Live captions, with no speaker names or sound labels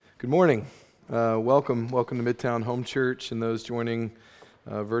Good morning. Welcome to Midtown Home Church and those joining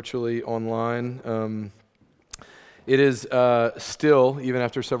virtually online. It is still, even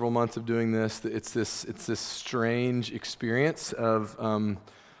after several months of doing this, it's this strange experience of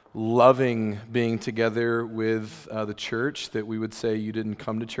loving being together with the church. That we would say you didn't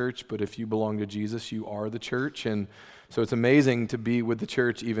come to church, but if you belong to Jesus, you are the church. And so it's amazing to be with the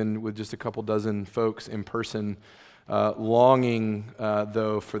church, even with just a couple dozen folks in person. Longing,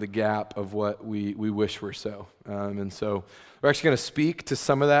 though, for the gap of what we wish were so. And so we're actually going to speak to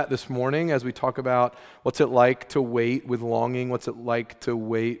some of that this morning as we talk about what's it like to wait with longing, what's it like to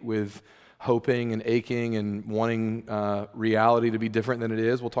wait with hoping and aching and wanting reality to be different than it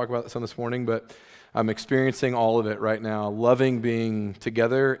is. We'll talk about some this morning, but I'm experiencing all of it right now, loving being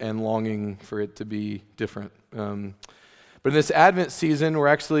together and longing for it to be different. But in this Advent season, we're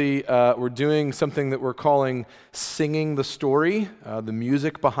actually we're doing something that we're calling Singing the Story, the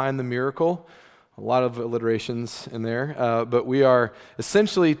music behind the miracle. A lot of alliterations in there. But we are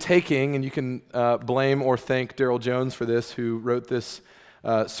essentially taking, and you can blame or thank Daryl Jones for this, who wrote this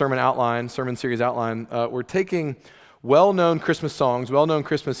sermon series outline. We're taking well-known Christmas songs, well-known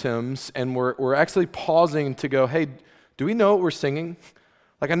Christmas hymns, and we're actually pausing to go, hey, do we know what we're singing?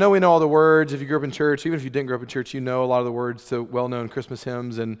 Like, I know we know all the words. If you grew up in church, even if you didn't grow up in church, you know a lot of the words to well-known Christmas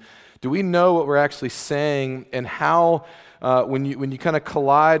hymns. And do we know what we're actually saying, and how, when you kind of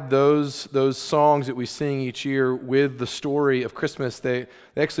collide those songs that we sing each year with the story of Christmas, they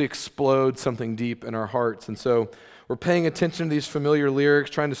actually explode something deep in our hearts. And so we're paying attention to these familiar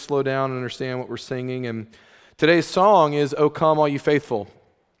lyrics, trying to slow down and understand what we're singing. And today's song is "O Come All You Faithful,"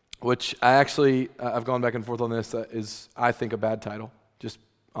 which I've gone back and forth on this. Is, I think, a bad title. Just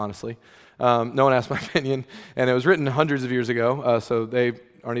honestly. No one asked my opinion, and it was written hundreds of years ago, so they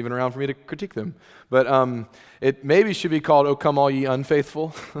aren't even around for me to critique them. But it maybe should be called "O Come All Ye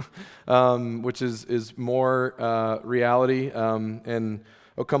Unfaithful," which is more reality, and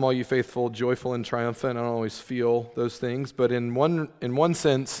 "O Come All You Faithful," joyful and triumphant. I don't always feel those things, but in one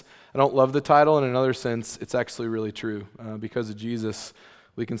sense, I don't love the title, and in another sense, it's actually really true. Because of Jesus,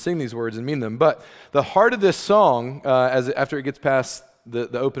 we can sing these words and mean them. But the heart of this song, after it gets past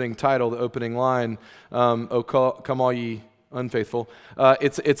the opening title, the opening line, come all ye unfaithful.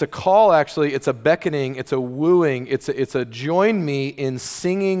 It's a call, actually. It's a beckoning. It's a wooing. It's a join me in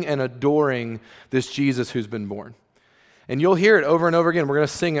singing and adoring this Jesus who's been born. And you'll hear it over and over again. We're going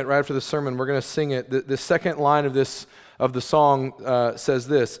to sing it right after the sermon. We're going to sing it. The second line of the song says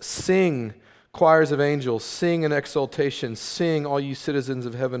this: "Sing, choirs of angels, sing in exultation. Sing, all you citizens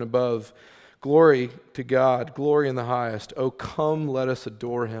of heaven above. Glory to God, glory in the highest. O come, let us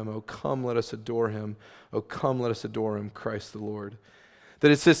adore him. O come, let us adore him. O come, let us adore him, Christ the Lord."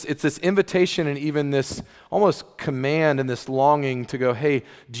 That it's this invitation and even this almost command and this longing to go, hey,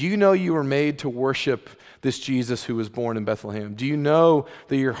 do you know you were made to worship this Jesus who was born in Bethlehem? Do you know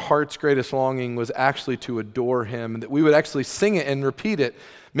that your heart's greatest longing was actually to adore him? And that we would actually sing it and repeat it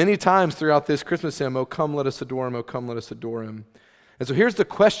many times throughout this Christmas hymn, "O come, let us adore him. O come, let us adore him." And so here's the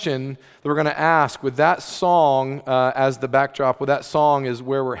question that we're going to ask with that song as the backdrop. With that song is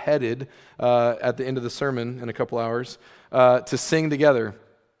where we're headed at the end of the sermon in a couple hours to sing together.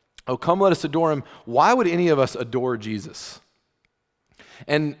 "Oh, come let us adore him." Why would any of us adore Jesus?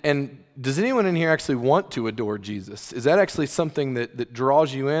 And does anyone in here actually want to adore Jesus? Is that actually something that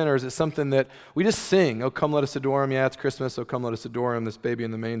draws you in, or is it something that we just sing? "Oh, come let us adore him." Yeah, it's Christmas. "Oh, come let us adore him, this baby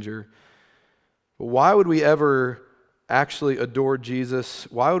in the manger." But why would we ever actually adore Jesus?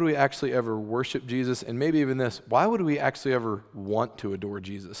 Why would we actually ever worship Jesus? And maybe even this, why would we actually ever want to adore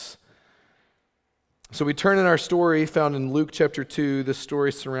Jesus? So we turn in our story found in Luke chapter 2, this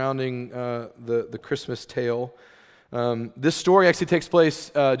story surrounding the Christmas tale. This story actually takes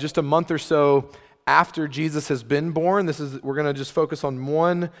place just a month or so after Jesus has been born. We're going to just focus on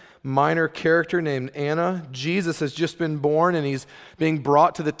one minor character named Anna. Jesus has just been born, and he's being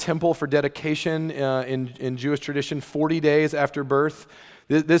brought to the temple for dedication in Jewish tradition 40 days after birth.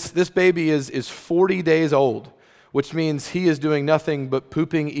 This baby is 40 days old, which means he is doing nothing but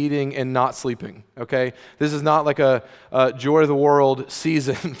pooping, eating, and not sleeping, okay? This is not like a joy of the world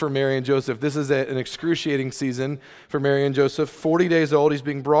season for Mary and Joseph. This is an excruciating season for Mary and Joseph. 40 days old, he's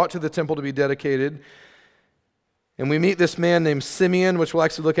being brought to the temple to be dedicated. And we meet this man named Simeon, which we'll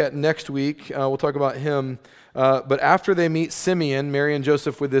actually look at next week. We'll talk about him. But after they meet Simeon, Mary and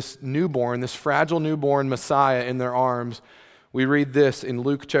Joseph with this fragile newborn Messiah in their arms, we read this in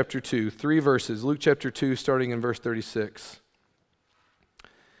Luke chapter 2, 3 verses. Luke chapter 2, starting in verse 36.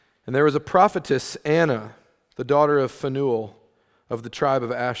 "And there was a prophetess, Anna, the daughter of Phanuel, of the tribe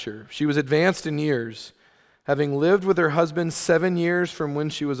of Asher. She was advanced in years, having lived with her husband 7 years from when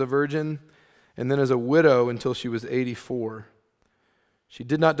she was a virgin, and then as a widow until she was 84. She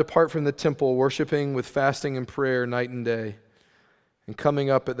did not depart from the temple, worshiping with fasting and prayer night and day. And coming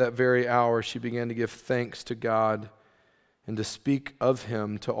up at that very hour, she began to give thanks to God and to speak of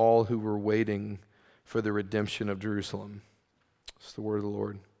him to all who were waiting for the redemption of Jerusalem. It's the word of the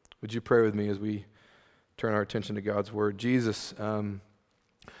Lord. Would you pray with me as we turn our attention to God's word? Jesus,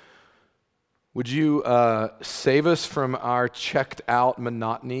 would you save us from our checked out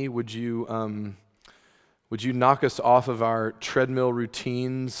monotony? Would you knock us off of our treadmill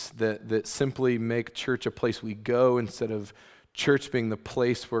routines that simply make church a place we go instead of church being the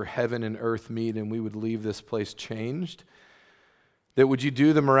place where heaven and earth meet, and we would leave this place changed? That would you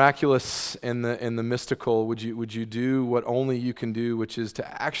do the miraculous and the mystical? Would you do what only you can do, which is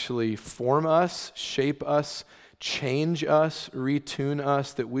to actually form us, shape us, change us, retune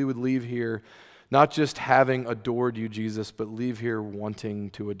us, that we would leave here not just having adored you, Jesus, but leave here wanting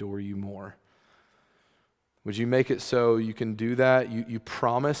to adore you more. Would you make it so you can do that? You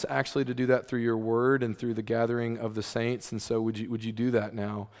promise actually to do that through your word and through the gathering of the saints, and so would you do that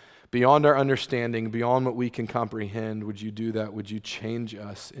now? Beyond our understanding, beyond what we can comprehend, would you do that? Would you change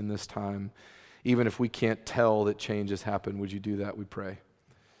us in this time? Even if we can't tell that change has happened, would you do that, we pray?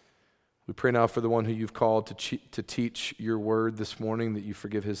 We pray now for the one who you've called to teach your word this morning, that you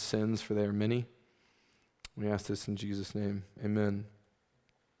forgive his sins, for they are many. We ask this in Jesus' name. Amen.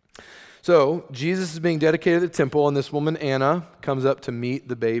 So, Jesus is being dedicated at the temple, and this woman, Anna, comes up to meet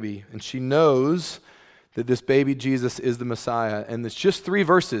the baby. And she knows that this baby Jesus is the Messiah. And it's just 3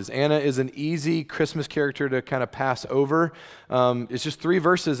 verses. Anna is an easy Christmas character to kind of pass over. It's just 3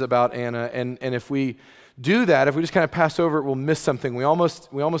 verses about Anna. And if we do that, if we just kind of pass over it, we'll miss something. We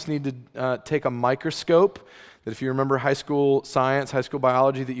almost need to take a microscope. That if you remember high school science, high school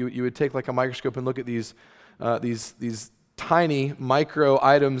biology, that you would take like a microscope and look at these tiny micro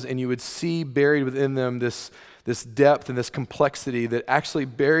items, and you would see buried within them this depth and this complexity, that actually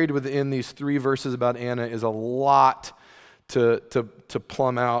buried within these 3 verses about Anna is a lot to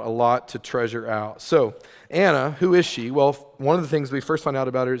plumb out, a lot to treasure out. So Anna, who is she? Well, one of the things we first find out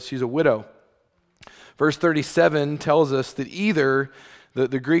about her is she's a widow. Verse 37 tells us that either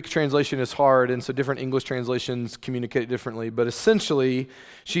the Greek translation is hard, and so different English translations communicate it differently, but essentially,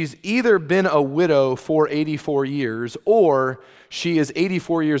 she's either been a widow for 84 years, or she is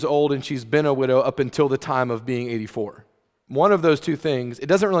 84 years old and she's been a widow up until the time of being 84. One of those 2 things. It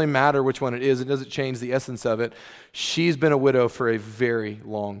doesn't really matter which one it is. It doesn't change the essence of it. She's been a widow for a very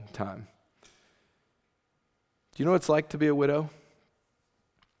long time. Do you know what it's like to be a widow?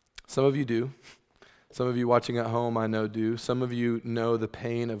 Some of you do. Some of you watching at home, I know, do. Some of you know the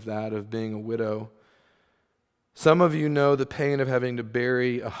pain of that, of being a widow. Some of you know the pain of having to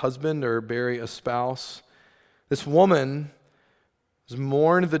bury a husband or bury a spouse. This woman has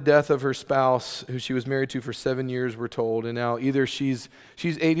mourned the death of her spouse, who she was married to for 7 years, we're told, and now either she's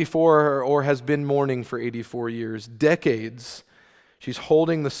 84 or has been mourning for 84 years, decades. She's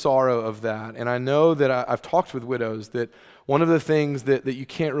holding the sorrow of that. And I know that I've talked with widows that one of the things that you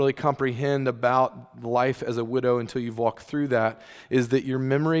can't really comprehend about life as a widow until you've walked through that is that your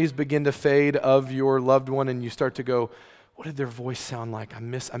memories begin to fade of your loved one, and you start to go, what did their voice sound like? I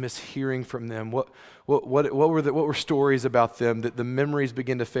miss hearing from them. What were stories about them? That the memories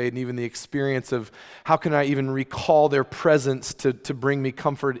begin to fade, and even the experience of how can I even recall their presence to bring me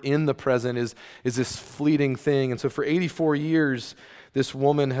comfort in the present is this fleeting thing. And so for 84 years, this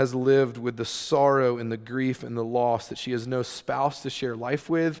woman has lived with the sorrow and the grief and the loss that she has no spouse to share life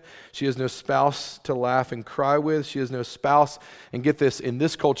with. She has no spouse to laugh and cry with. She has no spouse, and get this, in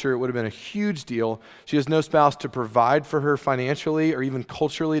this culture it would have been a huge deal. She has no spouse to provide for her financially or even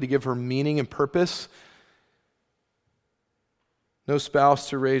culturally to give her meaning and purpose. No spouse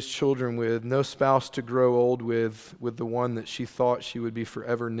to raise children with. No spouse to grow old with the one that she thought she would be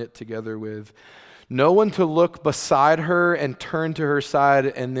forever knit together with. No one to look beside her and turn to her side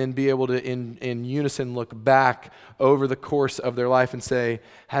and then be able to, in unison, look back over the course of their life and say,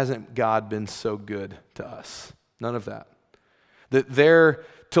 hasn't God been so good to us? None of that. That their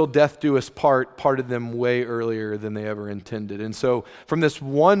till death do us part parted them way earlier than they ever intended. And so from this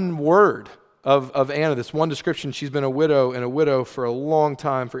one word of Anna, this one description, she's been a widow for a long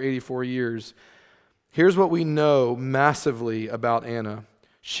time, for 84 years. Here's what we know massively about Anna.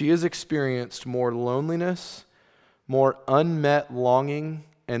 She has experienced more loneliness, more unmet longing,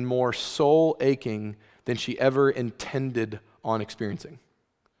 and more soul aching than she ever intended on experiencing.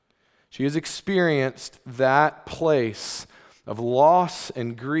 She has experienced that place of loss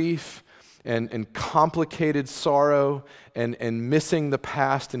and grief and complicated sorrow and missing the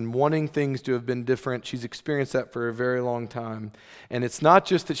past and wanting things to have been different. She's experienced that for a very long time. And it's not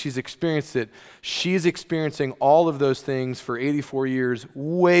just that she's experienced it, she's experiencing all of those things for 84 years,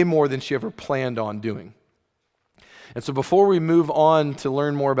 way more than she ever planned on doing. And so before we move on to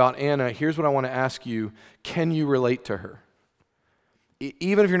learn more about Anna, here's what I want to ask you. Can you relate to her?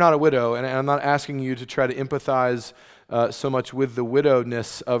 Even if you're not a widow, and I'm not asking you to try to empathize so much with the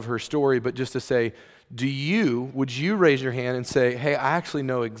widowedness of her story, but just to say, would you raise your hand and say, hey, I actually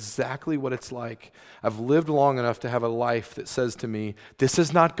know exactly what it's like. I've lived long enough to have a life that says to me, this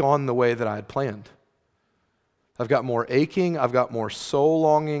has not gone the way that I had planned. I've got more aching, I've got more soul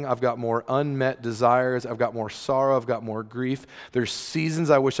longing, I've got more unmet desires, I've got more sorrow, I've got more grief. There's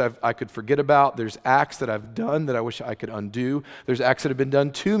seasons I wish I could forget about. There's acts that I've done that I wish I could undo. There's acts that have been done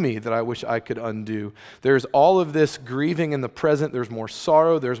to me that I wish I could undo. There's all of this grieving in the present. There's more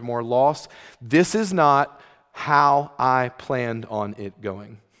sorrow, there's more loss. This is not how I planned on it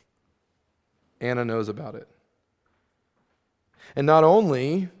going. Anna knows about it. And not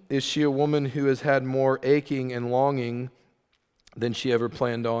only is she a woman who has had more aching and longing than she ever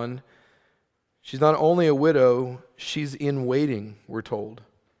planned on, she's not only a widow, she's in waiting, we're told.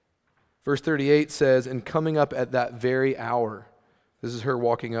 Verse 38 says, and coming up at that very hour, this is her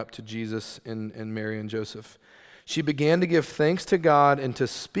walking up to Jesus and Mary and Joseph, she began to give thanks to God and to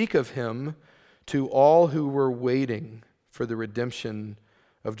speak of him to all who were waiting for the redemption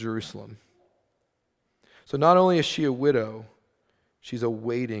of Jerusalem. So not only is she a widow, she's a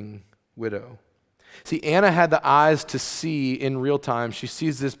waiting widow. See, Anna had the eyes to see in real time. She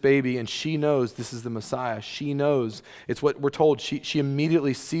sees this baby and she knows this is the Messiah. She knows. It's what we're told. She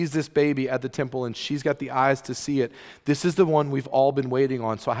immediately sees this baby at the temple and she's got the eyes to see it. This is the one we've all been waiting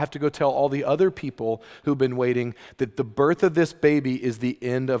on. So I have to go tell all the other people who've been waiting that the birth of this baby is the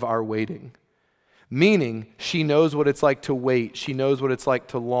end of our waiting. Meaning, she knows what it's like to wait. She knows what it's like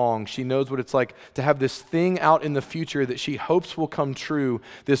to long. She knows what it's like to have this thing out in the future that she hopes will come true,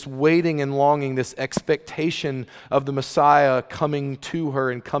 this waiting and longing, this expectation of the Messiah coming to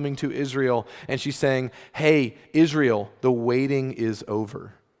her and coming to Israel. And she's saying, hey, Israel, the waiting is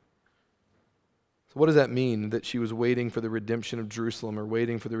over. So what does that mean, that she was waiting for the redemption of Jerusalem or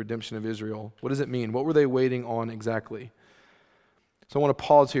waiting for the redemption of Israel? What does it mean? What were they waiting on exactly? So I want to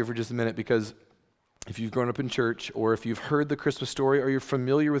pause here for just a minute, because if you've grown up in church, or if you've heard the Christmas story, or you're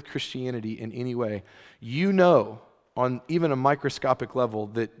familiar with Christianity in any way, you know on even a microscopic level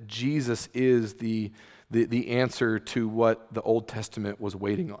that Jesus is the answer to what the Old Testament was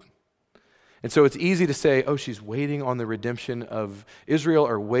waiting on. And so it's easy to say, oh, she's waiting on the redemption of Israel,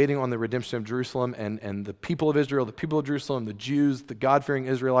 or waiting on the redemption of Jerusalem, and the people of Israel, the people of Jerusalem, the Jews, the God-fearing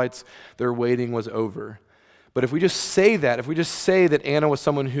Israelites, their waiting was over. But if we just say that Anna was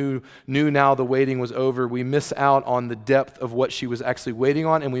someone who knew now the waiting was over, we miss out on the depth of what she was actually waiting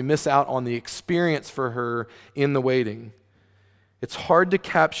on, and we miss out on the experience for her in the waiting. It's hard to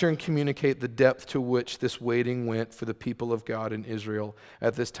capture and communicate the depth to which this waiting went for the people of God in Israel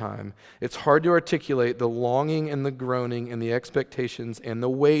at this time. It's hard to articulate the longing and the groaning and the expectations and the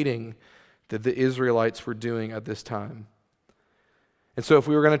waiting that the Israelites were doing at this time. And so if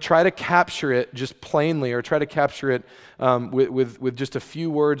we were going to try to capture it just plainly, or try to capture it with just a few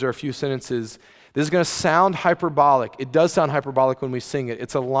words or a few sentences, this is going to sound hyperbolic. It does sound hyperbolic when we sing it.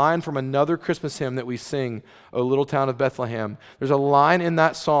 It's a line from another Christmas hymn that we sing, O Little Town of Bethlehem. There's a line in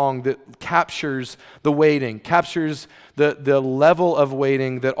that song that captures the waiting, captures the level of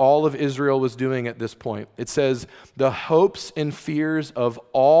waiting that all of Israel was doing at this point. It says, the hopes and fears of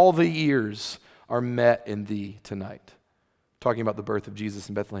all the years are met in thee tonight. Talking about the birth of Jesus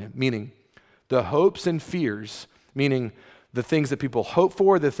in Bethlehem, meaning the hopes and fears, meaning the things that people hope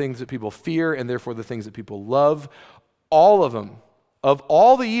for, the things that people fear, and therefore the things that people love, all of them, of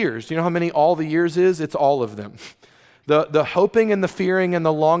all the years. Do you know how many all the years is? It's all of them. The hoping and the fearing and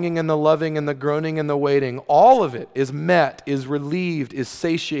the longing and the loving and the groaning and the waiting, all of it is met, is relieved, is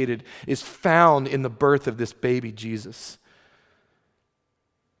satiated, is found in the birth of this baby Jesus.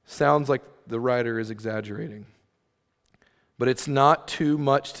 Sounds like the writer is exaggerating. But it's not too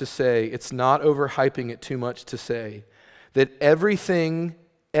much to say, it's not overhyping it too much to say that everything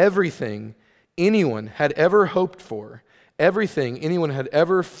anyone had ever hoped for, everything anyone had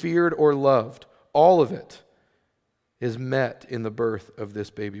ever feared or loved, all of it is met in the birth of this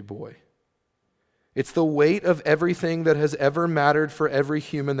baby boy. It's the weight of everything that has ever mattered for every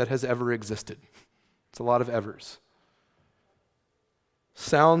human that has ever existed. It's a lot of evers.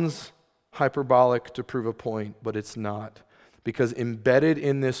 Sounds hyperbolic to prove a point, but it's not. Because embedded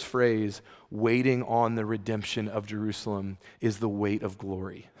in this phrase, waiting on the redemption of Jerusalem, is the weight of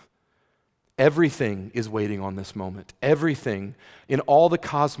glory. Everything is waiting on this moment. Everything in all the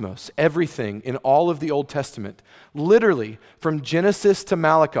cosmos, everything in all of the Old Testament, literally from Genesis to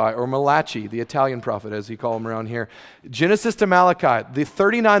Malachi, or Malachi, the Italian prophet as you call him around here, Genesis to Malachi, the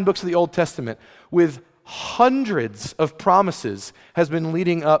 39 books of the Old Testament with hundreds of promises has been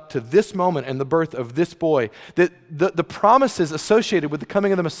leading up to this moment and the birth of this boy. That the promises associated with the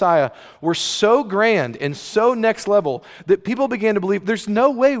coming of the Messiah were so grand and so next level that people began to believe there's no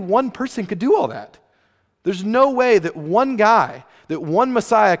way one person could do all that. There's no way that one guy, that one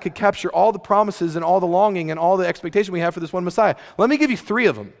Messiah could capture all the promises and all the longing and all the expectation we have for this one Messiah. Let me give you three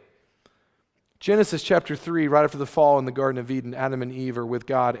of them. Genesis chapter 3, right after the fall in the Garden of Eden, Adam and Eve are with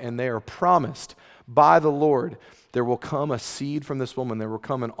God and they are promised by the Lord, there will come a seed from this woman, there will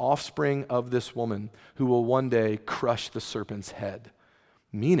come an offspring of this woman who will one day crush the serpent's head.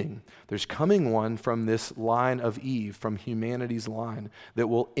 Meaning, there's coming one from this line of Eve, from humanity's line, that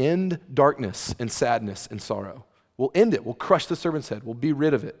will end darkness and sadness and sorrow. Will end it, will crush the serpent's head, will be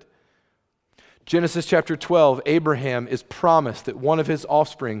rid of it. Genesis chapter 12, Abraham is promised that one of his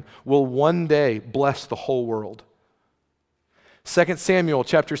offspring will one day bless the whole world. 2 Samuel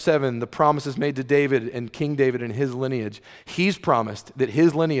chapter 7, the promise is made to David and King David and his lineage. He's promised that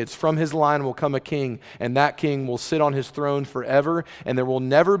his lineage, from his line will come a king, and that king will sit on his throne forever, and there will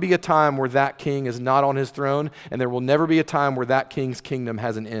never be a time where that king is not on his throne, and there will never be a time where that king's kingdom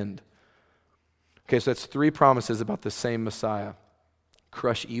has an end. Okay, so that's three promises about the same Messiah.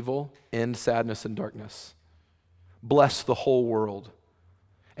 Crush evil, end sadness and darkness, bless the whole world,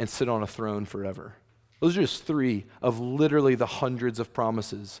 and sit on a throne forever. Those are just three of literally the hundreds of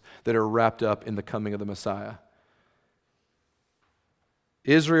promises that are wrapped up in the coming of the Messiah.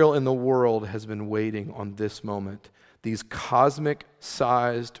 Israel in the world has been waiting on this moment. These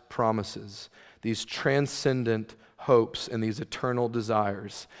cosmic-sized promises, these transcendent hopes, and these eternal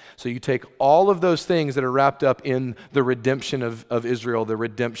desires. So you take all of those things that are wrapped up in the redemption of Israel, the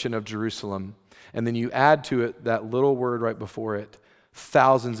redemption of Jerusalem, and then you add to it that little word right before it,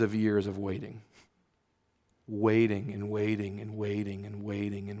 thousands of years of waiting. Waiting and waiting and waiting and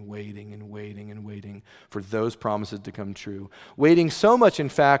waiting and waiting and waiting and waiting for those promises to come true. Waiting so much, in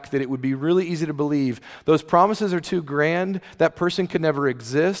fact, that it would be really easy to believe those promises are too grand, that person could never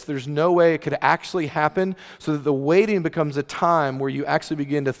exist, there's no way it could actually happen, so that the waiting becomes a time where you actually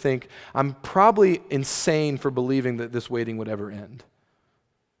begin to think, I'm probably insane for believing that this waiting would ever end.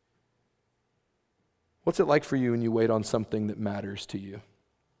 What's it like for you when you wait on something that matters to you?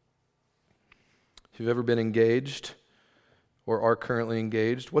 If you've ever been engaged or are currently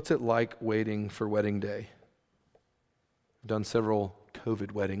engaged, what's it like waiting for wedding day? I've done several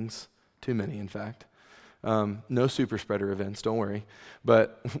COVID weddings, too many in fact. No super spreader events, don't worry,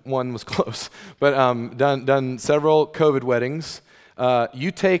 but one was close. But done several COVID weddings.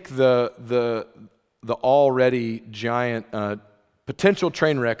 You take the already giant potential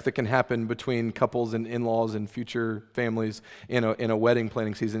train wreck that can happen between couples and in-laws and future families in a wedding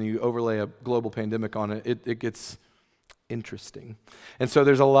planning season, you overlay a global pandemic on it, it gets interesting. And so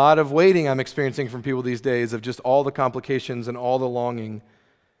there's a lot of waiting I'm experiencing from people these days of just all the complications and all the longing.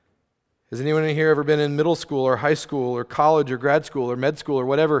 Has anyone in here ever been in middle school or high school or college or grad school or med school or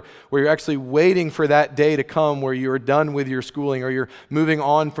whatever, where you're actually waiting for that day to come where you're done with your schooling or you're moving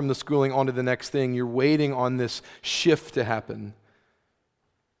on from the schooling onto the next thing? You're waiting on this shift to happen.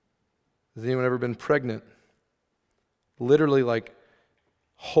 Has anyone ever been pregnant? Literally like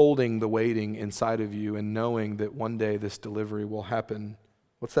holding the waiting inside of you and knowing that one day this delivery will happen.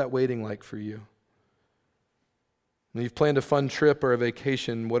 What's that waiting like for you? When you've planned a fun trip or a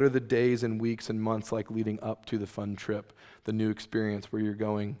vacation, what are the days and weeks and months like leading up to the fun trip, the new experience where you're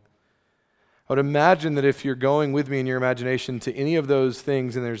going? I would imagine that if you're going with me in your imagination to any of those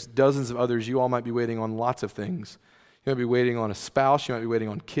things, and there's dozens of others, you all might be waiting on lots of things. You might be waiting on a spouse, you might be waiting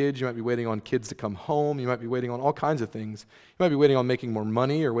on kids, you might be waiting on kids to come home, you might be waiting on all kinds of things. You might be waiting on making more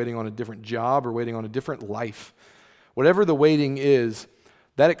money or waiting on a different job or waiting on a different life. Whatever the waiting is,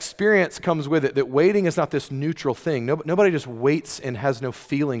 that experience comes with it, that waiting is not this neutral thing. Nobody just waits and has no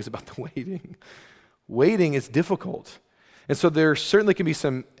feelings about the waiting. Waiting is difficult. And so there certainly can be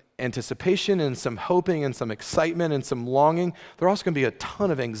some anticipation and some hoping and some excitement and some longing. There also can be a ton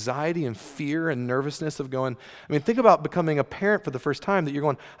of anxiety and fear and nervousness of going, think about becoming a parent for the first time, that you're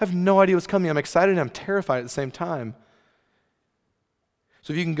going, I have no idea what's coming. I'm excited and I'm terrified at the same time.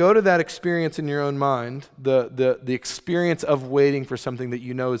 So if you can go to that experience in your own mind, the experience of waiting for something that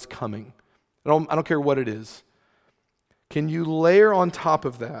you know is coming, I don't care what it is, can you layer on top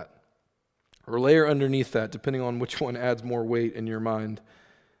of that or layer underneath that, depending on which one adds more weight in your mind,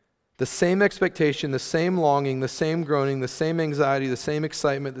 The same expectation, the same longing, the same groaning, the same anxiety, the same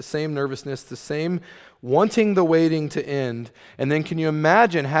excitement, the same nervousness, the same wanting the waiting to end. And then can you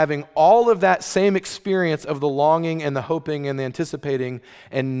imagine having all of that same experience of the longing and the hoping and the anticipating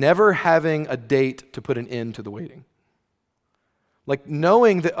and never having a date to put an end to the waiting? Like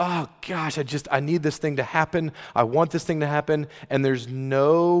knowing that, oh gosh, I need this thing to happen. I want this thing to happen. And there's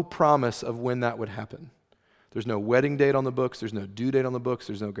no promise of when that would happen. There's no wedding date on the books. There's no due date on the books.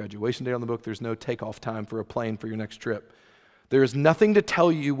 There's no graduation date on the book. There's no takeoff time for a plane for your next trip. There is nothing to tell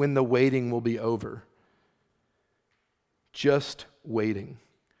you when the waiting will be over. Just waiting.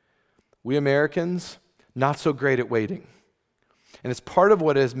 We Americans, not so great at waiting. And it's part of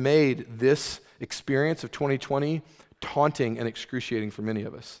what has made this experience of 2020 taunting and excruciating for many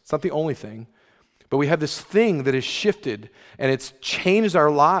of us. It's not the only thing, but we have this thing that has shifted and it's changed our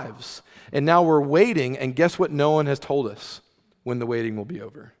lives. And now we're waiting, and guess what no one has told us? When the waiting will be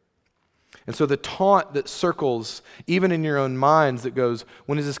over. And so the taunt that circles, even in your own minds, that goes,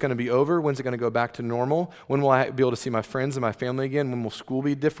 when is this going to be over? When's it going to go back to normal? When will I be able to see my friends and my family again? When will school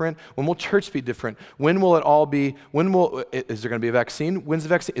be different? When will church be different? When will it all be, is there going to be a vaccine? When's the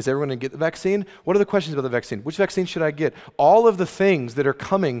vaccine? Is everyone going to get the vaccine? What are the questions about the vaccine? Which vaccine should I get? All of the things that are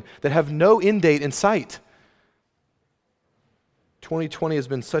coming that have no end date in sight. 2020 has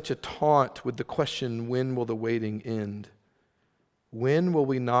been such a taunt with the question, when will the waiting end? When will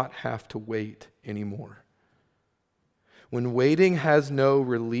we not have to wait anymore? When waiting has no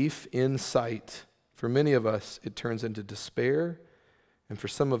relief in sight, for many of us, it turns into despair, and for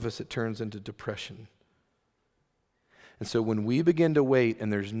some of us, it turns into depression. And so when we begin to wait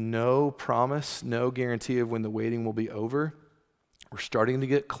and there's no promise, no guarantee of when the waiting will be over, we're starting to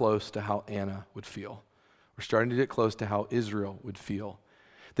get close to how Anna would feel. We're starting to get close to how Israel would feel.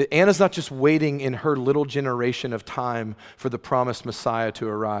 That Anna's not just waiting in her little generation of time for the promised Messiah to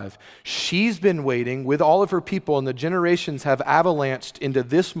arrive. She's been waiting with all of her people, and the generations have avalanched into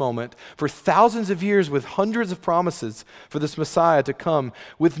this moment for thousands of years with hundreds of promises for this Messiah to come,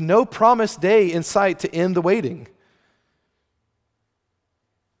 with no promised day in sight to end the waiting.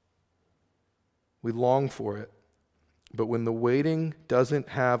 We long for it. But when the waiting doesn't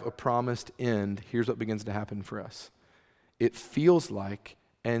have a promised end, here's what begins to happen for us. It feels like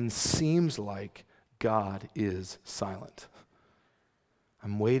and seems like God is silent.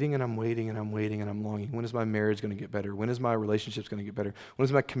 I'm waiting and I'm waiting and I'm waiting and I'm longing. When is my marriage going to get better? When is my relationships going to get better? When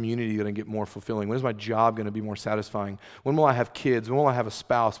is my community going to get more fulfilling? When is my job going to be more satisfying? When will I have kids? When will I have a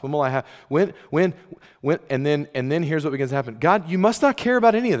spouse? When will I have, when, and then here's what begins to happen. God, you must not care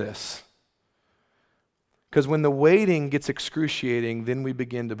about any of this. Because when the waiting gets excruciating, then we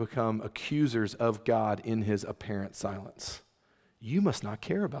begin to become accusers of God in his apparent silence. You must not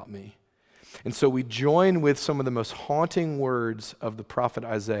care about me. And so we join with some of the most haunting words of the prophet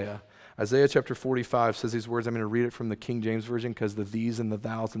Isaiah. Isaiah chapter 45 says these words. I'm going to read it from the King James Version because the these and the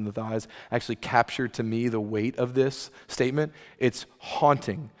thous and the thys actually capture to me the weight of this statement. It's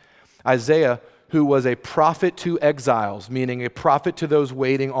haunting. Isaiah, who was a prophet to exiles, meaning a prophet to those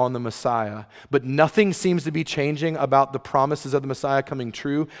waiting on the Messiah. But nothing seems to be changing about the promises of the Messiah coming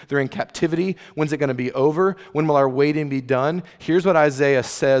true. They're in captivity. When's it going to be over? When will our waiting be done? Here's what Isaiah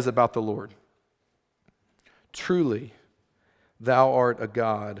says about the Lord. Truly, thou art a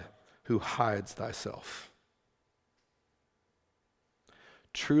God who hides thyself.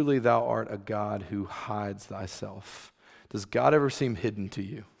 Truly, thou art a God who hides thyself. Does God ever seem hidden to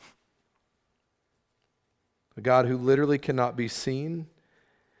you? A God who literally cannot be seen,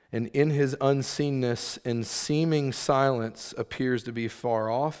 and in his unseenness and seeming silence appears to be far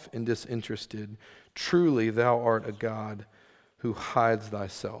off and disinterested. Truly, thou art a God who hides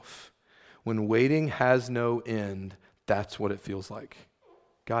thyself. When waiting has no end, that's what it feels like.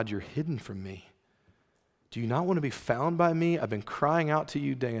 God, you're hidden from me. Do you not want to be found by me? I've been crying out to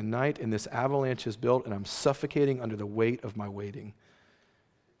you day and night, and this avalanche is built, and I'm suffocating under the weight of my waiting.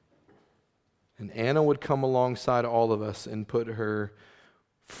 And Anna would come alongside all of us and put her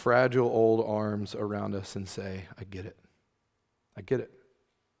fragile old arms around us and say, I get it. I get it.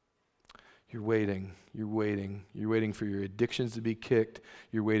 You're waiting. You're waiting. You're waiting for your addictions to be kicked.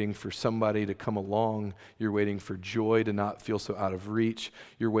 You're waiting for somebody to come along. You're waiting for joy to not feel so out of reach.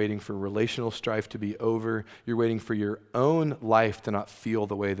 You're waiting for relational strife to be over. You're waiting for your own life to not feel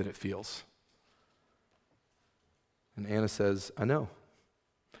the way that it feels. And Anna says, I know.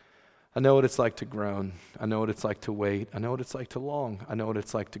 I know what it's like to groan. I know what it's like to wait. I know what it's like to long. I know what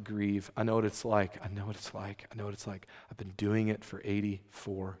it's like to grieve. I know what it's like. I know what it's like. I know what it's like. I've been doing it for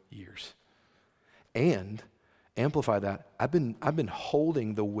 84 years. And amplify that, I've been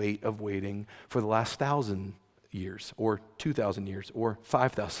holding the weight of waiting for the last 1,000 years or 2,000 years or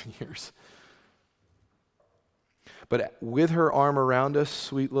 5,000 years. But with her arm around us,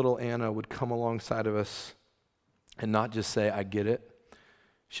 sweet little Anna would come alongside of us and not just say, I get it.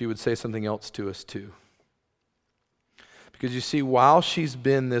 She would say something else to us too. Because you see, while she's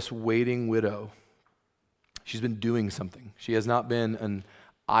been this waiting widow, she's been doing something. She has not been an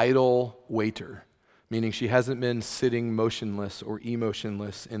idle waiter, meaning she hasn't been sitting motionless or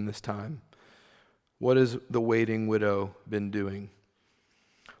emotionless in this time. What has the waiting widow been doing?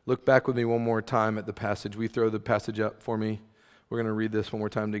 Look back with me one more time at the passage. We throw the passage up for me. We're going to read this one more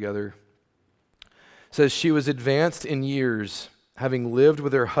time together. It says, she was advanced in years, having lived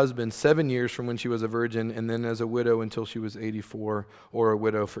with her husband 7 years from when she was a virgin, and then as a widow until she was 84, or a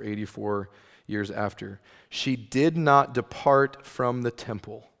widow for 84 years after. She did not depart from the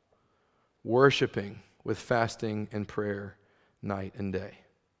temple, worshiping with fasting and prayer night and day.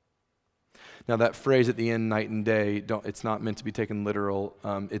 Now that phrase at the end, night and day, it's not meant to be taken literal.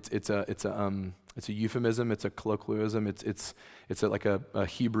 It's a euphemism. It's a colloquialism. It's like a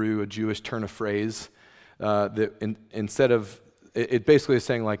Hebrew, a Jewish turn of phrase that instead of it basically is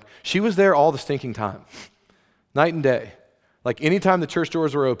saying like she was there all the stinking time, night and day. Like anytime the church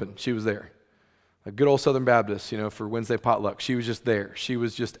doors were open, she was there. A good old Southern Baptist, for Wednesday potluck, she was just there. She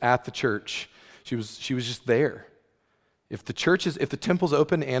was just at the church. She was just there. If the temple's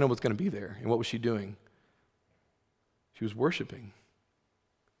open, Anna was going to be there. And what was she doing? She was worshiping.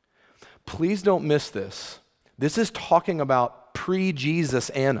 Please don't miss this. This is talking about pre-Jesus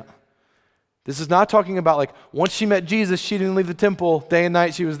Anna. This is not talking about like once she met Jesus, she didn't leave the temple. Day and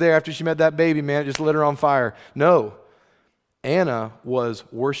night she was there after she met that baby, man. It just lit her on fire. No. Anna was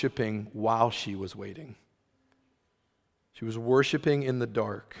worshiping while she was waiting. She was worshiping in the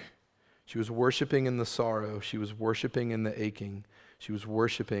dark. She was worshiping in the sorrow. She was worshiping in the aching. She was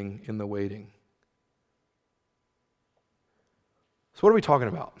worshiping in the waiting. So what are we talking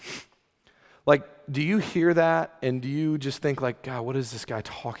about? Like, do you hear that and do you just think like, God, what is this guy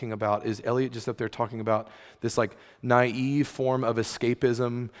talking about? Is Elliot just up there talking about this like naive form of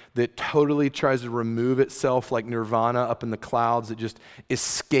escapism that totally tries to remove itself like nirvana up in the clouds? It just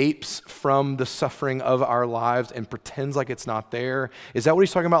escapes from the suffering of our lives and pretends like it's not there? Is that what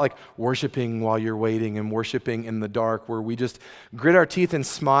he's talking about? Like worshiping while you're waiting and worshiping in the dark, where we just grit our teeth and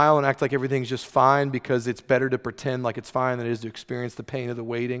smile and act like everything's just fine because it's better to pretend like it's fine than it is to experience the pain of the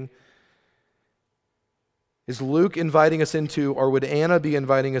waiting? Is Luke inviting us into, or would Anna be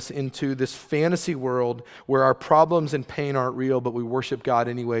inviting us into this fantasy world where our problems and pain aren't real, but we worship God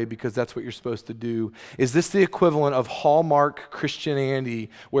anyway because that's what you're supposed to do? Is this the equivalent of Hallmark Christianity,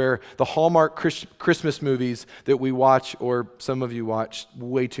 where the Hallmark Christmas movies that we watch, or some of you watch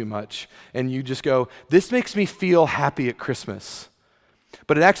way too much, and you just go, this makes me feel happy at Christmas,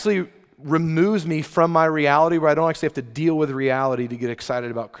 but it actually removes me from my reality where I don't actually have to deal with reality to get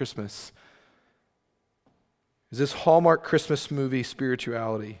excited about Christmas? Is this Hallmark Christmas movie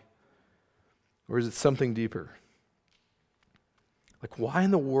spirituality? Or is it something deeper? Like, why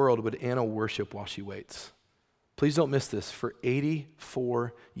in the world would Anna worship while she waits? Please don't miss this. For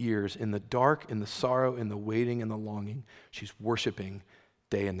 84 years, in the dark, in the sorrow, in the waiting, and the longing, she's worshiping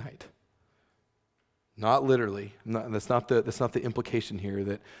day and night. Not literally. That's not the implication here,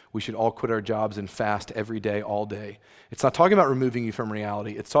 that we should all quit our jobs and fast every day, all day. It's not talking about removing you from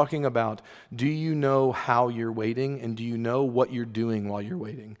reality. It's talking about, do you know how you're waiting, and do you know what you're doing while you're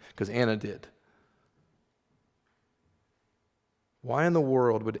waiting? Because Anna did. Why in the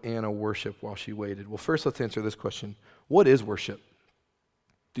world would Anna worship while she waited? Well, first let's answer this question. What is worship?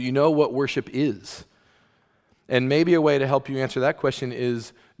 Do you know what worship is? And maybe a way to help you answer that question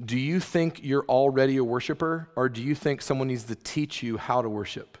is, do you think you're already a worshiper, or do you think someone needs to teach you how to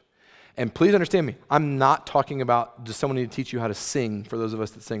worship? And please understand me, I'm not talking about does someone need to teach you how to sing, for those of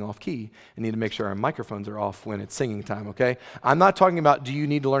us that sing off key and need to make sure our microphones are off when it's singing time, okay? I'm not talking about do you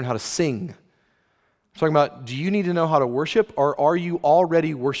need to learn how to sing. I'm talking about do you need to know how to worship, or are you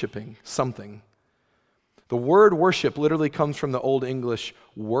already worshiping something? The word worship literally comes from the Old English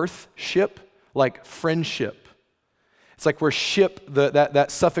worthship, like friendship. It's like where ship,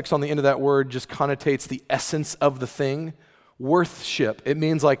 that suffix on the end of that word just connotates the essence of the thing. Worthship. It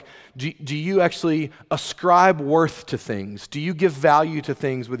means like, do you actually ascribe worth to things? Do you give value to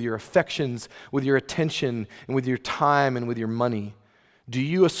things with your affections, with your attention, and with your time, and with your money? Do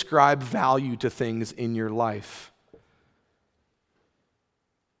you ascribe value to things in your life?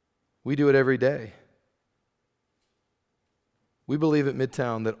 We do it every day. We believe at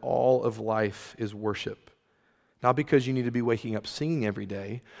Midtown that all of life is worship. Not because you need to be waking up singing every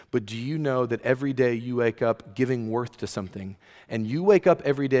day, but do you know that every day you wake up giving worth to something? And you wake up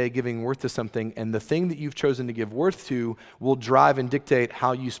every day giving worth to something, and the thing that you've chosen to give worth to will drive and dictate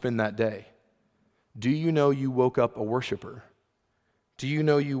how you spend that day. Do you know you woke up a worshiper? Do you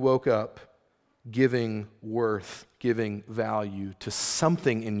know you woke up giving worth, giving value to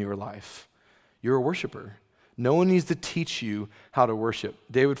something in your life? You're a worshiper. No one needs to teach you how to worship.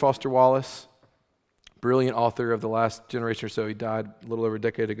 David Foster Wallace, brilliant author of the last generation or so. He died a little over a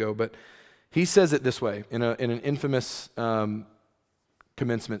decade ago, but he says it this way in an infamous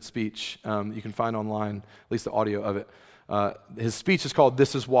commencement speech you can find online, at least the audio of it. His speech is called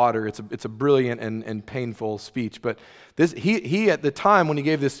 "This is Water." It's a brilliant and painful speech, but he at the time when he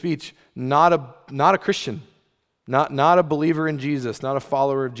gave this speech, not a Christian, not a believer in Jesus, not a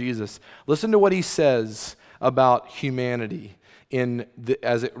follower of Jesus. Listen to what he says about humanity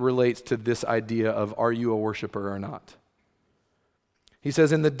as it relates to this idea of, are you a worshiper or not? He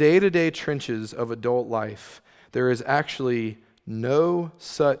says, in the day-to-day trenches of adult life, there is actually no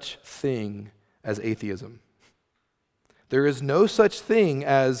such thing as atheism. There is no such thing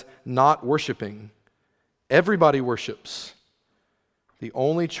as not worshiping. Everybody worships. The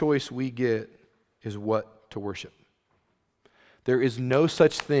only choice we get is what to worship. There is no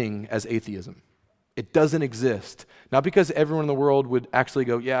such thing as atheism. It doesn't exist. Not because everyone in the world would actually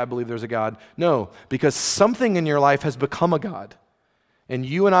go, yeah, I believe there's a God. No, because something in your life has become a God. And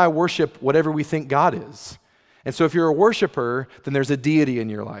you and I worship whatever we think God is. And so if you're a worshiper, then there's a deity in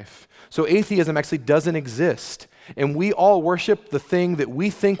your life. So atheism actually doesn't exist. And we all worship the thing that we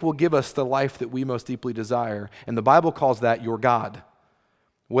think will give us the life that we most deeply desire. And the Bible calls that your God.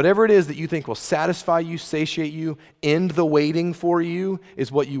 Whatever it is that you think will satisfy you, satiate you, end the waiting for you,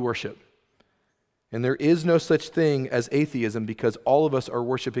 is what you worship. And there is no such thing as atheism because all of us are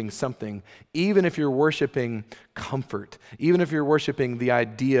worshiping something, even if you're worshiping comfort, even if you're worshiping the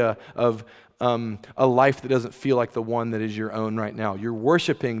idea of a life that doesn't feel like the one that is your own right now. You're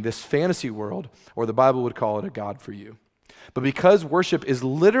worshiping this fantasy world, or the Bible would call it a God for you. But because worship is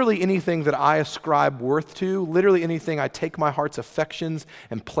literally anything that I ascribe worth to, literally anything I take my heart's affections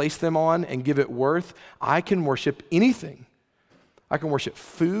and place them on and give it worth, I can worship anything. I can worship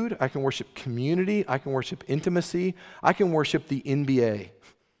food, I can worship community, I can worship intimacy, I can worship the NBA.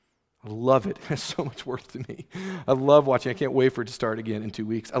 I love it. It has so much worth to me. I love watching. I can't wait for it to start again in 2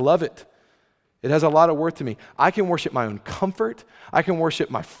 weeks. I love it. It has a lot of worth to me. I can worship my own comfort. I can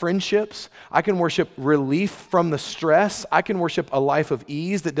worship my friendships. I can worship relief from the stress. I can worship a life of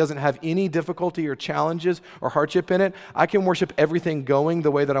ease that doesn't have any difficulty or challenges or hardship in it. I can worship everything going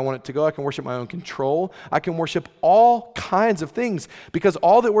the way that I want it to go. I can worship my own control. I can worship all kinds of things because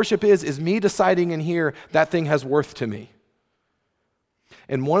all that worship is me deciding in here that thing has worth to me.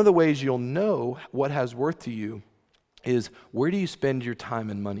 And one of the ways you'll know what has worth to you is, where do you spend your time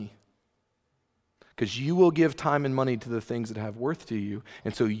and money? Because you will give time and money to the things that have worth to you.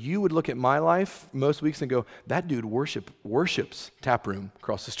 And so you would look at my life most weeks and go, that dude worships Taproom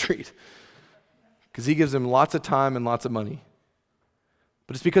across the street. Because he gives them lots of time and lots of money.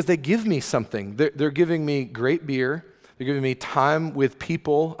 But it's because they give me something. They're giving me great beer. They're giving me time with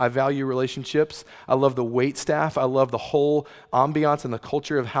people. I value relationships. I love the wait staff. I love the whole ambiance and the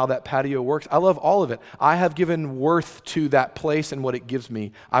culture of how that patio works. I love all of it. I have given worth to that place and what it gives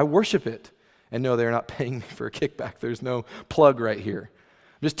me. I worship it. And no, they're not paying me for a kickback. There's no plug right here.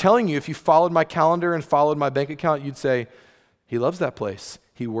 I'm just telling you, if you followed my calendar and followed my bank account, you'd say, he loves that place.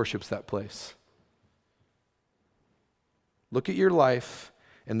 He worships that place. Look at your life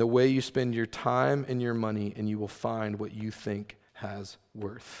and the way you spend your time and your money, and you will find what you think has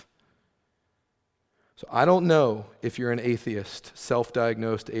worth. So I don't know if you're an atheist,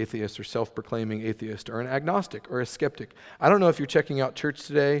 self-diagnosed atheist, or self-proclaiming atheist, or an agnostic, or a skeptic. I don't know if you're checking out church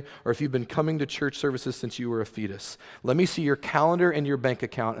today, or if you've been coming to church services since you were a fetus. Let me see your calendar and your bank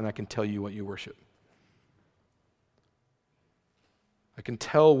account, and I can tell you what you worship. I can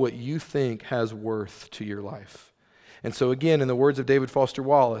tell what you think has worth to your life. And so again, in the words of David Foster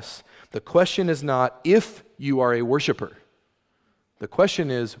Wallace, the question is not if you are a worshiper. The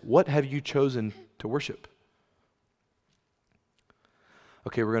question is, what have you chosen to worship?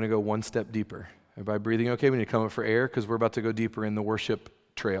 Okay, we're going to go one step deeper. Everybody breathing okay? We need to come up for air because we're about to go deeper in the worship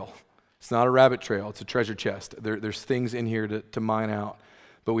trail. It's not a rabbit trail. It's a treasure chest. There's things in here to mine out.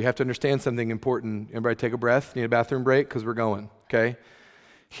 But we have to understand something important. Everybody take a breath. Need a bathroom break? Because we're going, okay?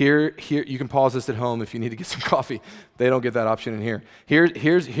 Here, you can pause this at home if you need to get some coffee. They don't get that option in here.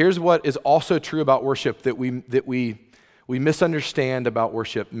 Here's what is also true about worship that we misunderstand about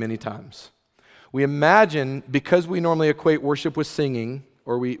worship many times. We imagine, because we normally equate worship with singing,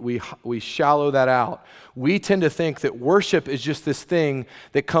 or we shallow that out. We tend to think that worship is just this thing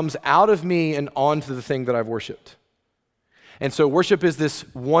that comes out of me and onto the thing that I've worshiped. And so worship is this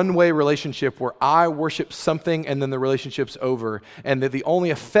one-way relationship where I worship something and then the relationship's over. And that the only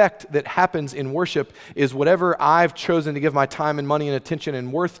effect that happens in worship is whatever I've chosen to give my time and money and attention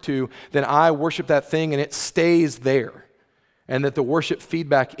and worth to, then I worship that thing and it stays there. And that the worship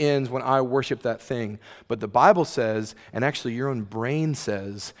feedback ends when I worship that thing. But the Bible says, and actually your own brain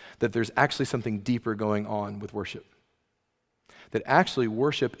says, that there's actually something deeper going on with worship. That actually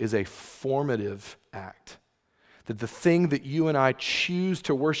worship is a formative act. That the thing that you and I choose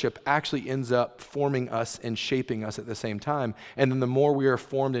to worship actually ends up forming us and shaping us at the same time. And then the more we are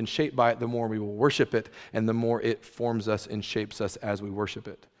formed and shaped by it, the more we will worship it, and the more it forms us and shapes us as we worship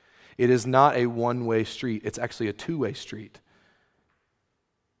it. It is not a one-way street. It's actually a two-way street.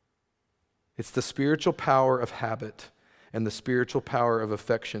 It's the spiritual power of habit and the spiritual power of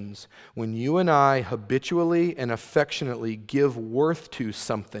affections. When you and I habitually and affectionately give worth to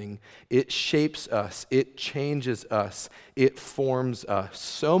something, it shapes us, it changes us, it forms us,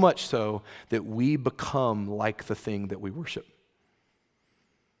 so much so that we become like the thing that we worship.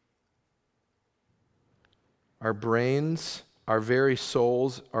 Our brains, our very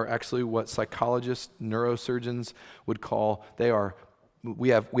souls are actually what psychologists, neurosurgeons would call, we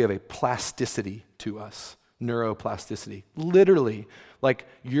have a plasticity to us, neuroplasticity. Literally, like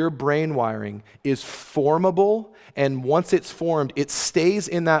your brain wiring is formable, and once it's formed, it stays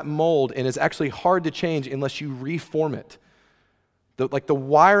in that mold and is actually hard to change unless you reform it. The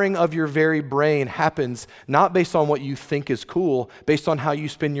wiring of your very brain happens not based on what you think is cool, based on how you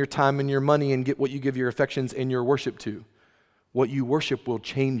spend your time and your money and get what you give your affections and your worship to. What you worship will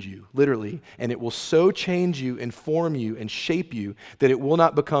change you, literally, and it will so change you and form you and shape you that it will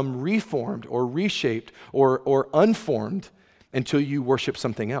not become reformed or reshaped or unformed until you worship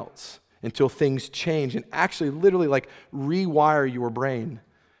something else, until things change and actually literally like rewire your brain.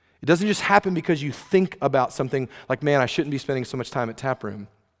 It doesn't just happen because you think about something like, man, I shouldn't be spending so much time at Taproom.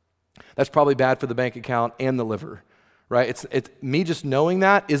 That's probably bad for the bank account and the liver. Right? It's me just knowing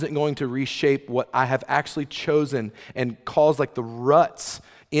that isn't going to reshape what I have actually chosen and cause like the ruts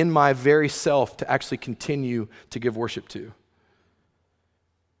in my very self to actually continue to give worship to.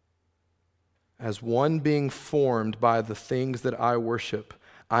 As one being formed by the things that I worship,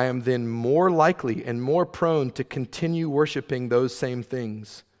 I am then more likely and more prone to continue worshiping those same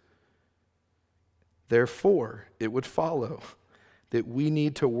things. Therefore, it would follow that we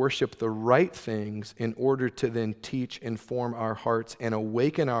need to worship the right things in order to then teach and form our hearts and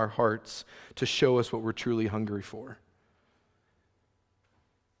awaken our hearts to show us what we're truly hungry for.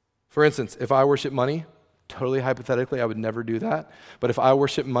 For instance, if I worship money, totally hypothetically, I would never do that. But if I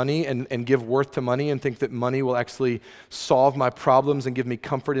worship money and give worth to money and think that money will actually solve my problems and give me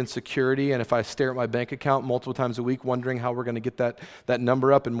comfort and security, and if I stare at my bank account multiple times a week wondering how we're going to get that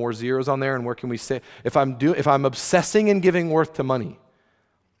number up and more zeros on there and where can we say, if I'm obsessing and giving worth to money,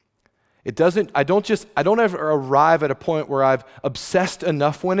 I don't ever arrive at a point where I've obsessed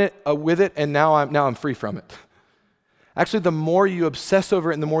enough with it and now I'm free from it. Actually, the more you obsess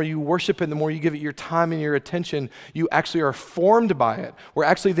over it and the more you worship it and the more you give it your time and your attention, you actually are formed by it, where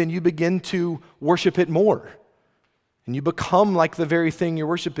actually then you begin to worship it more. And you become like the very thing you're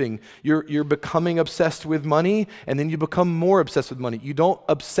worshiping. You're becoming obsessed with money, and then you become more obsessed with money. You don't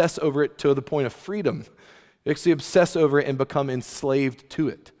obsess over it to the point of freedom. You actually obsess over it and become enslaved to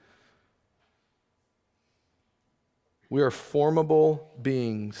it. We are formable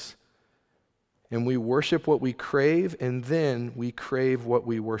beings. And we worship what we crave, and then we crave what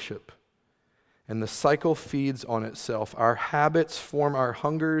we worship. And the cycle feeds on itself. Our habits form our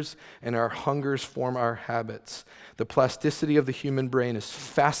hungers, and our hungers form our habits. The plasticity of the human brain is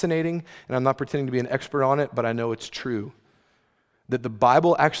fascinating, and I'm not pretending to be an expert on it, but I know it's true. That the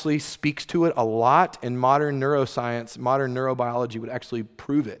Bible actually speaks to it a lot, and modern neuroscience, modern neurobiology would actually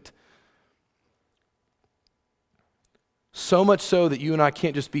prove it. So much so that you and I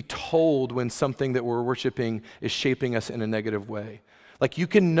can't just be told when something that we're worshiping is shaping us in a negative way. Like you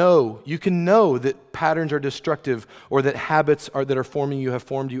can know that patterns are destructive or that habits that are forming you have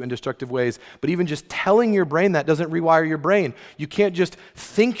formed you in destructive ways. But even just telling your brain that doesn't rewire your brain. You can't just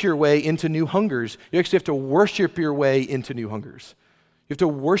think your way into new hungers. You actually have to worship your way into new hungers. You have to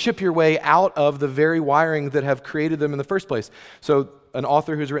worship your way out of the very wiring that have created them in the first place. So an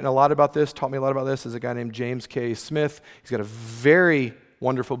author who's written a lot about this, taught me a lot about this, is a guy named James K. Smith. He's got a very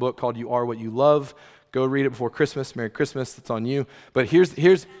wonderful book called You Are What You Love. Go read it before Christmas. Merry Christmas. That's on you. But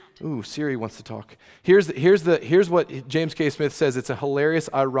here's ooh, Siri wants to talk. Here's what James K. Smith says. It's a hilarious,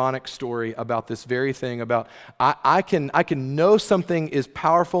 ironic story about this very thing. About I can know something is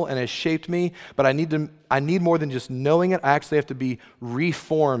powerful and has shaped me, but I need more than just knowing it. I actually have to be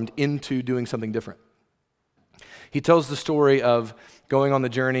reformed into doing something different. He tells the story of going on the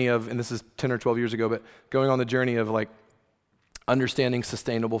journey of, and this is 10 or 12 years ago, but going on the journey of like understanding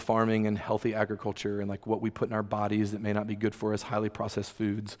sustainable farming and healthy agriculture and like what we put in our bodies that may not be good for us, highly processed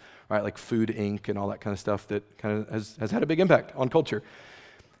foods, right? Like Food Inc. and all that kind of stuff that kind of has had a big impact on culture.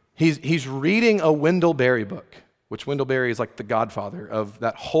 He's reading a Wendell Berry book, which Wendell Berry is like the godfather of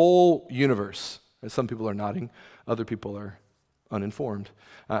that whole universe. Some people are nodding, other people are uninformed.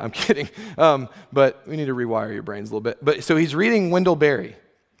 I'm kidding. But we need to rewire your brains a little bit. But so he's reading Wendell Berry.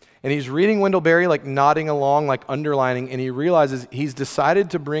 And he's reading Wendell Berry, like nodding along, like underlining, and he realizes he's decided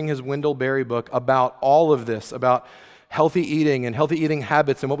to bring his Wendell Berry book about all of this, about healthy eating and healthy eating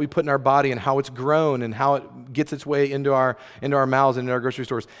habits and what we put in our body and how it's grown and how it gets its way into our mouths and into our grocery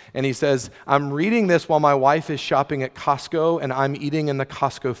stores. And he says, I'm reading this while my wife is shopping at Costco and I'm eating in the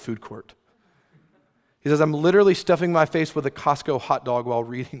Costco food court. He says, I'm literally stuffing my face with a Costco hot dog while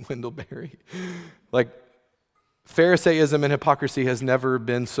reading Wendell Berry. Like, Pharisaism and hypocrisy has never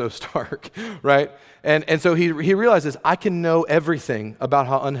been so stark, right? And so he realizes, I can know everything about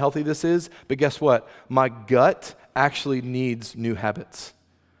how unhealthy this is, but guess what? My gut actually needs new habits.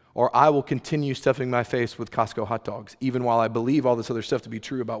 Or I will continue stuffing my face with Costco hot dogs, even while I believe all this other stuff to be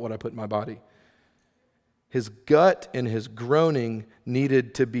true about what I put in my body. His gut and his groaning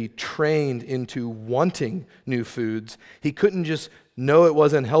needed to be trained into wanting new foods. He couldn't just know it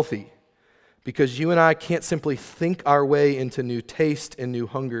wasn't healthy. Because you and I can't simply think our way into new taste and new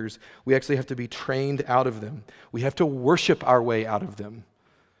hungers. We actually have to be trained out of them. We have to worship our way out of them.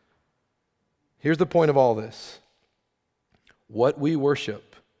 Here's the point of all this. What we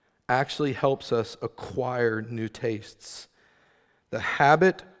worship actually helps us acquire new tastes. The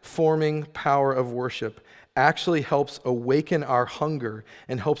habit-forming power of worship actually helps awaken our hunger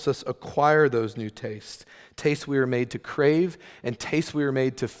and helps us acquire those new tastes. Tastes we were made to crave and tastes we were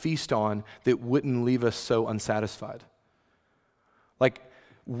made to feast on that wouldn't leave us so unsatisfied. Like,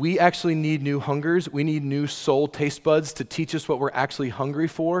 we actually need new hungers. We need new soul taste buds to teach us what we're actually hungry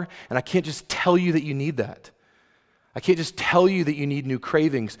for. And I can't just tell you that you need that. I can't just tell you that you need new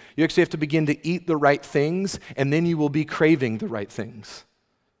cravings. You actually have to begin to eat the right things, and then you will be craving the right things.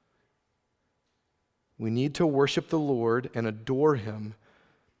 We need to worship the Lord and adore Him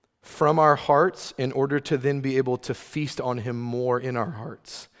from our hearts in order to then be able to feast on Him more in our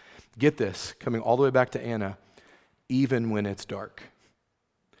hearts. Get this, coming all the way back to Anna, even when it's dark,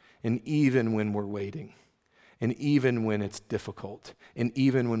 and even when we're waiting, and even when it's difficult, and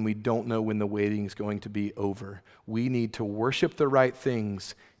even when we don't know when the waiting is going to be over, we need to worship the right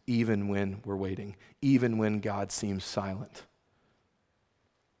things even when we're waiting, even when God seems silent.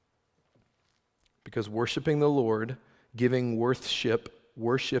 Because worshiping the Lord, giving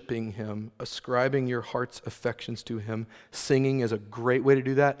worshiping Him, ascribing your heart's affections to Him, singing is a great way to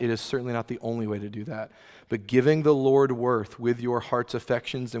do that. It is certainly not the only way to do that. But giving the Lord worth with your heart's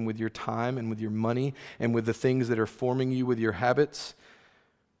affections and with your time and with your money and with the things that are forming you with your habits,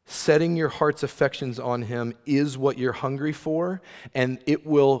 setting your heart's affections on Him is what you're hungry for, and it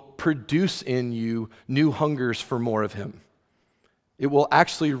will produce in you new hungers for more of Him. It will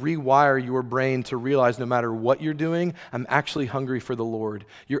actually rewire your brain to realize no matter what you're doing, I'm actually hungry for the Lord.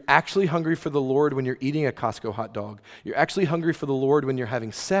 You're actually hungry for the Lord when you're eating a Costco hot dog. You're actually hungry for the Lord when you're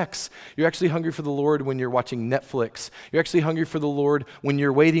having sex. You're actually hungry for the Lord when you're watching Netflix. You're actually hungry for the Lord when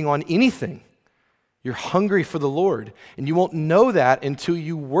you're waiting on anything. You're hungry for the Lord, and you won't know that until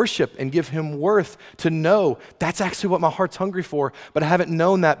you worship and give Him worth to know that's actually what my heart's hungry for, but I haven't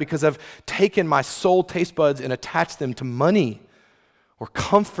known that because I've taken my soul taste buds and attached them to money or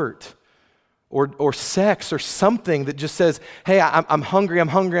comfort, or sex, or something that just says, hey, I'm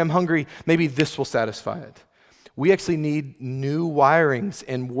hungry, maybe this will satisfy it. We actually need new wirings,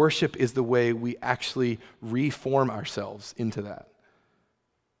 and worship is the way we actually reform ourselves into that.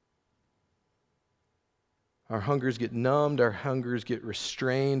 Our hungers get numbed, our hungers get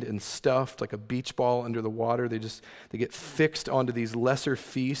restrained and stuffed like a beach ball under the water. They get fixed onto these lesser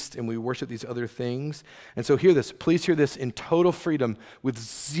feasts, and we worship these other things. And so please hear this in total freedom with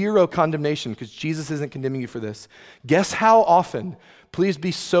zero condemnation, because Jesus isn't condemning you for this. Guess how often, please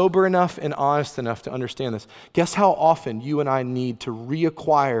be sober enough and honest enough to understand this. Guess how often you and I need to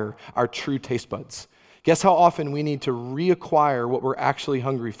reacquire our true taste buds. Guess how often we need to reacquire what we're actually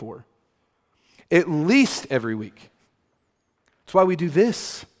hungry for. At least every week. That's why we do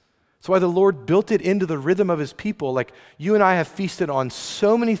this. That's why the Lord built it into the rhythm of his people. Like you and I have feasted on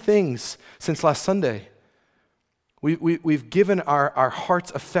so many things since last Sunday. We've given our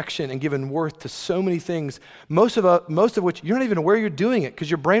heart's affection and given worth to so many things, most of which you're not even aware you're doing it because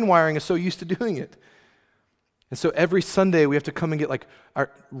your brain wiring is so used to doing it. And so every Sunday we have to come and get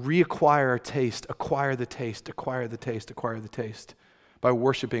reacquire our taste, acquire the taste, acquire the taste, acquire the taste by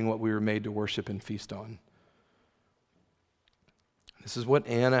worshiping what we were made to worship and feast on. This is what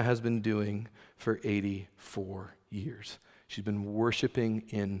Anna has been doing for 84 years. She's been worshiping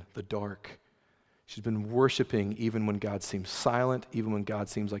in the dark. She's been worshiping even when God seems silent, even when God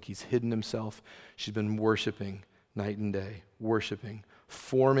seems like he's hidden himself. She's been worshiping night and day, worshiping,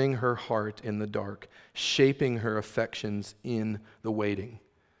 forming her heart in the dark, shaping her affections in the waiting.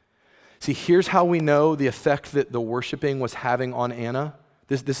 See, here's how we know the effect that the worshiping was having on Anna.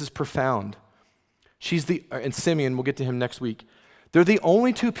 This is profound. And Simeon, we'll get to him next week. They're the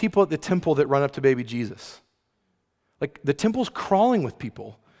only two people at the temple that run up to baby Jesus. Like the temple's crawling with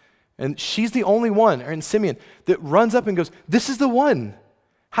people. And she's the only one, and Simeon, that runs up and goes, this is the one.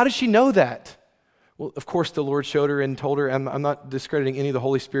 How does she know that? Well, of course, the Lord showed her and told her. I'm not discrediting any of the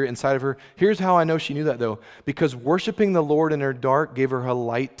Holy Spirit inside of her. Here's how I know she knew that, though. Because worshiping the Lord in her dark gave her a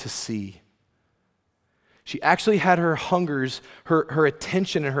light to see. She actually had her hungers, her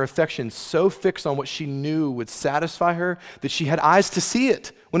attention and her affection so fixed on what she knew would satisfy her that she had eyes to see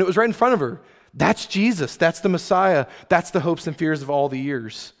it when it was right in front of her. That's Jesus. That's the Messiah. That's the hopes and fears of all the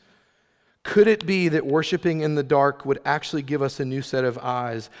years. Could it be that worshiping in the dark would actually give us a new set of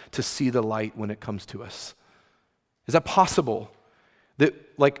eyes to see the light when it comes to us? Is that possible? That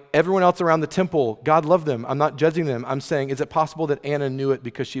like everyone else around the temple, God loved them. I'm not judging them. I'm saying, is it possible that Anna knew it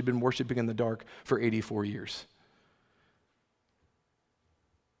because she'd been worshiping in the dark for 84 years?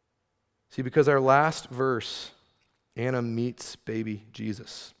 See, because our last verse, Anna meets baby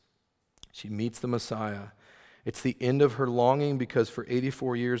Jesus. She meets the Messiah. It's the end of her longing because for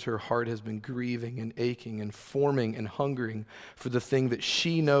 84 years her heart has been grieving and aching and forming and hungering for the thing that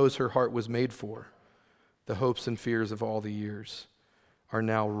she knows her heart was made for. The hopes and fears of all the years are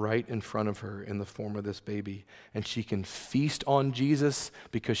now right in front of her in the form of this baby. And she can feast on Jesus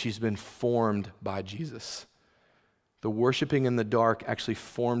because she's been formed by Jesus. The worshiping in the dark actually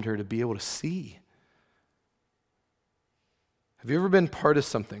formed her to be able to see. Have you ever been part of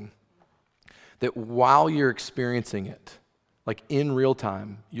something that while you're experiencing it, like in real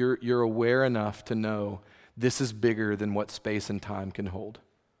time, you're aware enough to know this is bigger than what space and time can hold?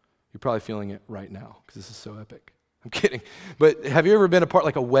 You're probably feeling it right now because this is so epic. I'm kidding. But have you ever been a part,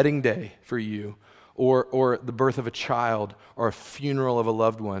 like a wedding day for you, or the birth of a child, or a funeral of a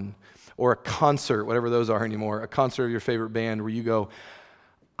loved one, or a concert, whatever those are anymore, a concert of your favorite band where you go,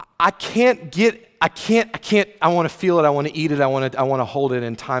 I want to feel it, I want to eat it, I want to hold it,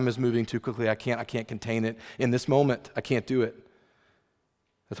 and time is moving too quickly. I can't contain it. In this moment, I can't do it.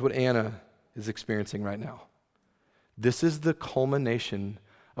 That's what Anna is experiencing right now. This is the culmination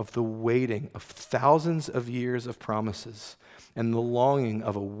of the waiting of thousands of years of promises and the longing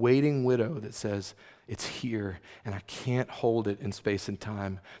of a waiting widow that says, it's here, and I can't hold it in space and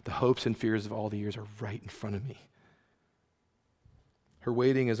time. The hopes and fears of all the years are right in front of me. Her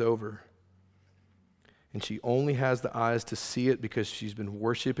waiting is over. And she only has the eyes to see it because she's been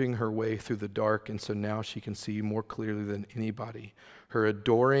worshiping her way through the dark, and so now she can see more clearly than anybody. Her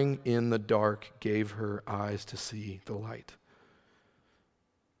adoring in the dark gave her eyes to see the light.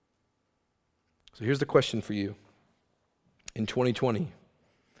 So here's the question for you. In 2020,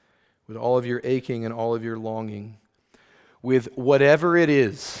 with all of your aching and all of your longing, with whatever it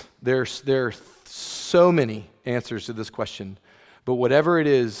is, there are so many answers to this question, but whatever it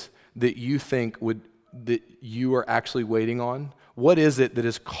is that you think that you are actually waiting on, what is it that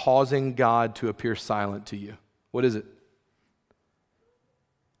is causing God to appear silent to you? What is it?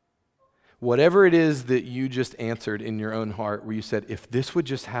 Whatever it is that you just answered in your own heart, where you said, if this would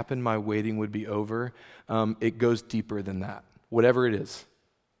just happen, my waiting would be over, it goes deeper than that. Whatever it is.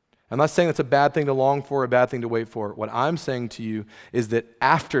 I'm not saying it's a bad thing to long for, a bad thing to wait for. What I'm saying to you is that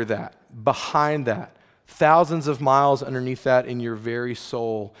after that, behind that, thousands of miles underneath that in your very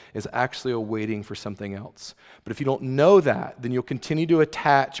soul is actually a waiting for something else. But if you don't know that, then you'll continue to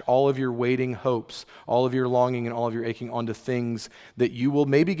attach all of your waiting hopes, all of your longing and all of your aching onto things that you will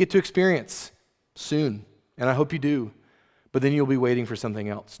maybe get to experience soon. And I hope you do. But then you'll be waiting for something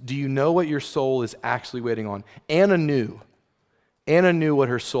else. Do you know what your soul is actually waiting on? Anna knew what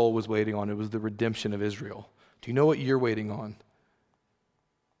her soul was waiting on. It was the redemption of Israel. Do you know what you're waiting on?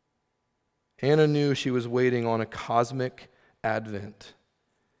 Anna knew she was waiting on a cosmic advent.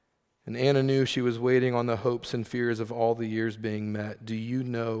 And Anna knew she was waiting on the hopes and fears of all the years being met. Do you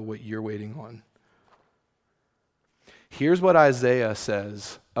know what you're waiting on? Here's what Isaiah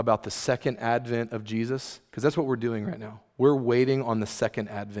says about the second advent of Jesus, because that's what we're doing right now. We're waiting on the second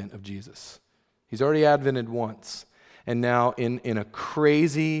advent of Jesus. He's already advented once. And now in a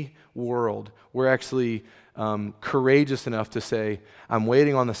crazy world, we're actually courageous enough to say, I'm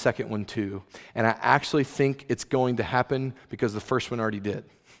waiting on the second one too. And I actually think it's going to happen because the first one already did.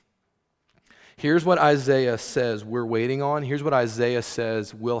 Here's what Isaiah says we're waiting on. Here's what Isaiah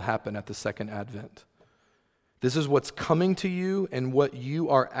says will happen at the second advent. This is what's coming to you and what you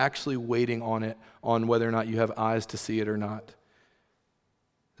are actually waiting on it, on whether or not you have eyes to see it or not.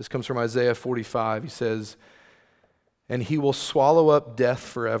 This comes from Isaiah 45. He says, and he will swallow up death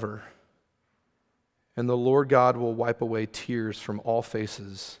forever, and the Lord God will wipe away tears from all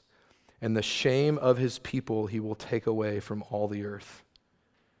faces, and the shame of his people he will take away from all the earth.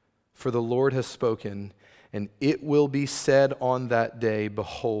 For the Lord has spoken, and it will be said on that day,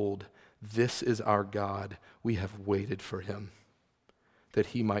 behold, this is our God. We have waited for him, that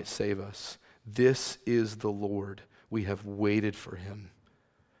he might save us. This is the Lord. We have waited for him.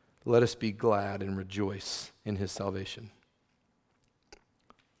 Let us be glad and rejoice in his salvation.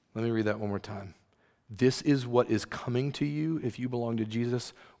 Let me read that one more time. This is what is coming to you if you belong to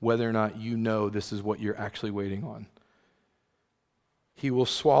Jesus, whether or not you know this is what you're actually waiting on. He will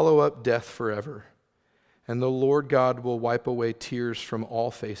swallow up death forever, and the Lord God will wipe away tears from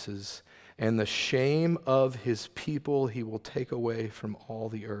all faces, and the shame of his people he will take away from all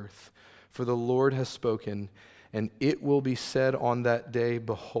the earth. For the Lord has spoken, and it will be said on that day,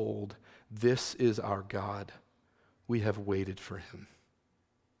 behold, this is our God. We have waited for him,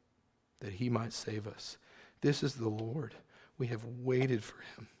 that he might save us. This is the Lord. We have waited for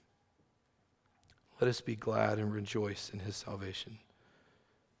him. Let us be glad and rejoice in his salvation.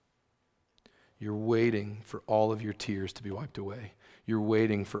 You're waiting for all of your tears to be wiped away. You're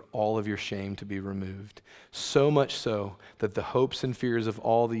waiting for all of your shame to be removed. So much so that the hopes and fears of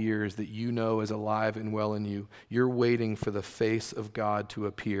all the years that you know is alive and well in you, you're waiting for the face of God to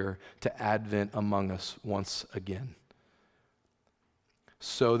appear, to advent among us once again.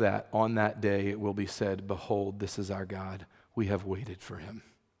 So that on that day it will be said, behold, this is our God. We have waited for him.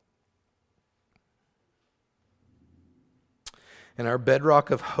 And our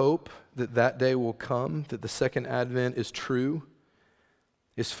bedrock of hope that that day will come, that the second advent is true,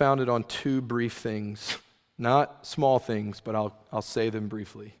 is founded on two brief things. Not small things, but I'll say them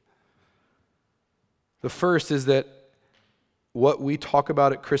briefly. The first is that what we talk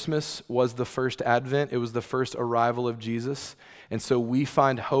about at Christmas was the first advent. It was the first arrival of Jesus. And so we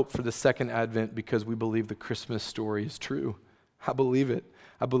find hope for the second advent because we believe the Christmas story is true. I believe it.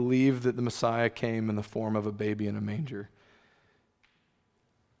 I believe that the Messiah came in the form of a baby in a manger.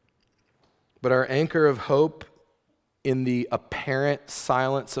 But our anchor of hope in the apparent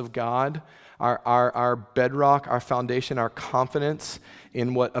silence of God, our bedrock, our foundation, our confidence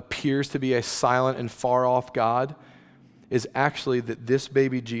in what appears to be a silent and far-off God is actually that this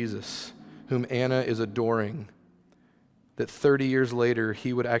baby Jesus, whom Anna is adoring, that 30 years later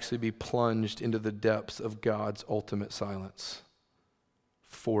he would actually be plunged into the depths of God's ultimate silence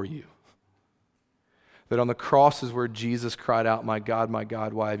for you. That on the cross is where Jesus cried out, my God,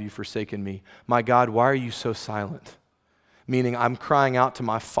 why have you forsaken me? My God, why are you so silent? Meaning I'm crying out to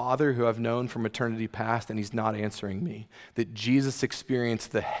my Father who I've known from eternity past and he's not answering me. That Jesus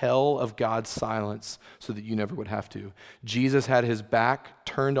experienced the hell of God's silence so that you never would have to. Jesus had his back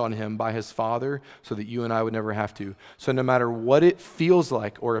turned on him by his Father so that you and I would never have to. So no matter what it feels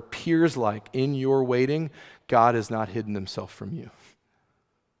like or appears like in your waiting, God has not hidden himself from you.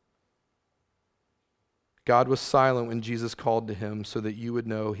 God was silent when Jesus called to him so that you would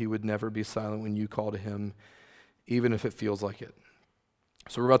know he would never be silent when you call to him, even if it feels like it.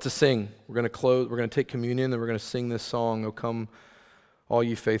 So we're about to sing. We're going to close. We're going to take communion, then we're going to sing this song, O Come All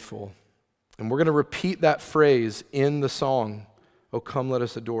Ye Faithful. And we're going to repeat that phrase in the song, O come, let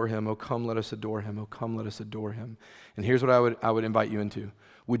us adore him. O come, let us adore him. O come, let us adore him. And here's what I would invite you into.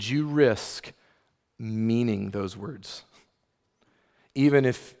 Would you risk meaning those words? Even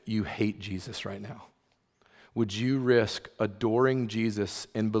if you hate Jesus right now. Would you risk adoring Jesus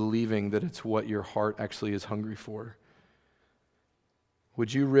and believing that it's what your heart actually is hungry for?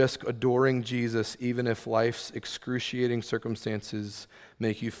 Would you risk adoring Jesus even if life's excruciating circumstances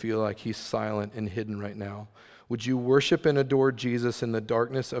make you feel like he's silent and hidden right now? Would you worship and adore Jesus in the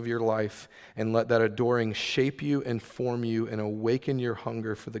darkness of your life and let that adoring shape you and form you and awaken your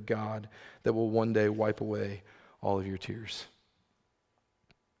hunger for the God that will one day wipe away all of your tears?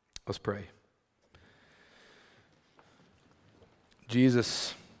 Let's pray.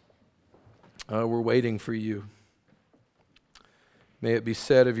 Jesus, We're waiting for you. May it be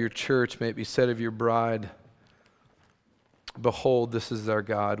said of your church, may it be said of your bride, behold, this is our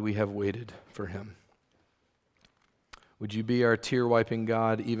God, we have waited for him. Would you be our tear-wiping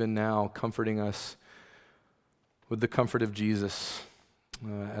God even now, comforting us with the comfort of Jesus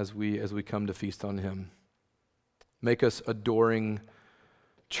as we come to feast on him. Make us adoring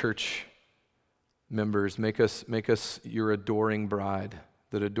church members. Make us your adoring bride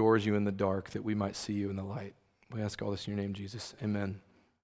that adores you in the dark, that we might see you in the light. We ask all this in your name, Jesus. Amen.